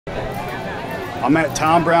I'm at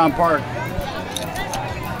Tom Brown Park.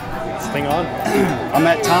 This thing on? I'm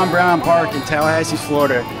at Tom Brown Park in Tallahassee,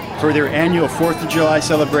 Florida for their annual 4th of July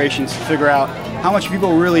celebrations to figure out how much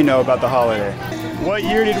people really know about the holiday. What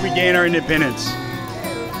year did we gain our independence?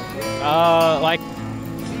 Like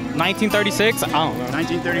 1936? I don't know.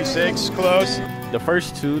 1936, close. The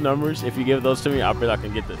first two numbers, if you give those to me, I bet I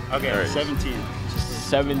can get the. Okay, right. 17.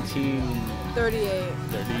 1738.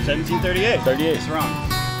 1738. 38. It's wrong.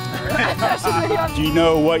 Do you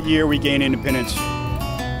know what year we gained independence?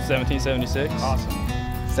 1776. Awesome.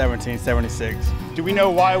 1776. Do we know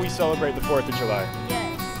why we celebrate the 4th of July?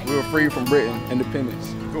 Yes. We were free from Britain.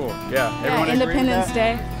 Independence. Cool. Yeah. Everyone agree with Independence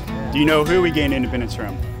that? Day. Do you know who we gained independence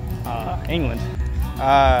from? England.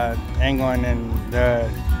 England and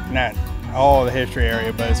not all the history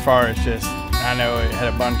area, but as far as just, I know it had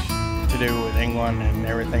a bunch to do with England and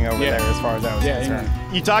everything over there as far as that was concerned.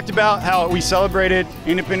 England. You talked about how we celebrated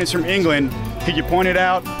independence from England. Could you point it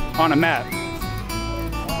out on a map?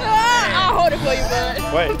 I'll hold it for you, bud.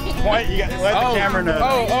 Wait, point. You got let the camera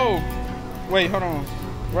know. Wait, hold on.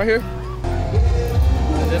 Right here?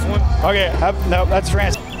 This one? Okay, no, that's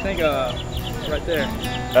France. I think right there.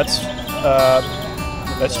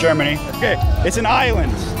 That's Germany. Okay, it's an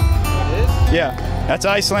island. It is? Yeah, that's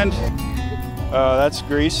Iceland. That's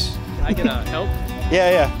Greece. Can I get a help?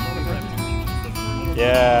 Yeah.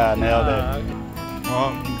 Yeah, nailed it.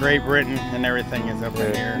 Well, Great Britain and everything is up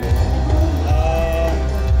in here.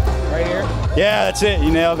 Right here? Yeah, that's it.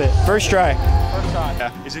 You nailed it. First try. First try.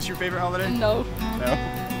 Yeah. Is this your favorite holiday? No. No.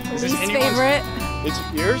 Is this Least anyone's? favorite. It's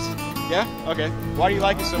yours? Yeah? Okay. Why do you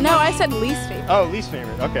like it so much? No, I said least favorite. Oh, least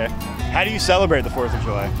favorite. Okay. How do you celebrate the 4th of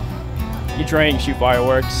July? You drink, shoot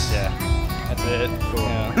fireworks. Yeah. That's it. Cool.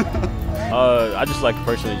 Yeah. I just like to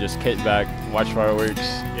personally just kick back, watch fireworks.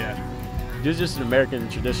 Yeah. It's just an American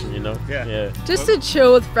tradition, you know? Yeah. Just to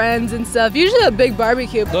chill with friends and stuff. Usually a big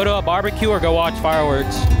barbecue. Go to a barbecue or go watch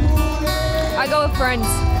fireworks? I go with friends.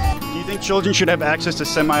 Do you think children should have access to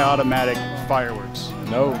semi-automatic fireworks?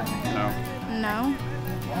 No. No. No.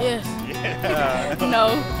 Yes. Yeah.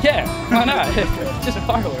 No. Yeah, why not? Just a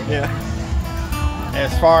firework. Yeah.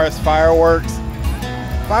 As far as fireworks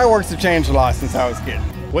have changed a lot since I was a kid.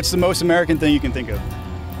 What's the most American thing you can think of?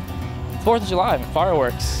 4th of July,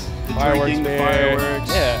 fireworks. Drinking, the fireworks.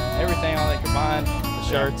 Yeah, everything all that combined. The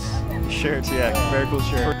shirts. Shirts, yeah. Very cool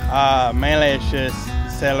shirt. Mainly it's just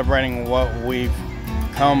celebrating what we've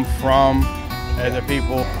come from as a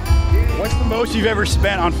people. What's the most you've ever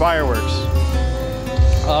spent on fireworks?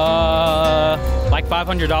 Like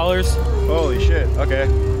 $500. Holy shit. Okay.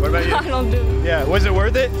 What about you? I don't do it. Yeah. Was it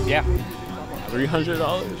worth it? Yeah. $300?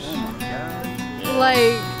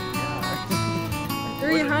 Like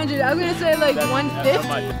 300. I was gonna say like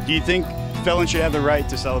 150. Do you think felons should have the right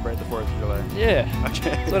to celebrate the 4th of July? Yeah. Okay.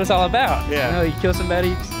 That's what it's all about. Yeah. You know, you kill somebody,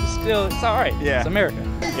 it's all right. Yeah. It's America.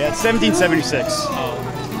 Yeah, it's 1776.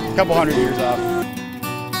 A couple hundred years off.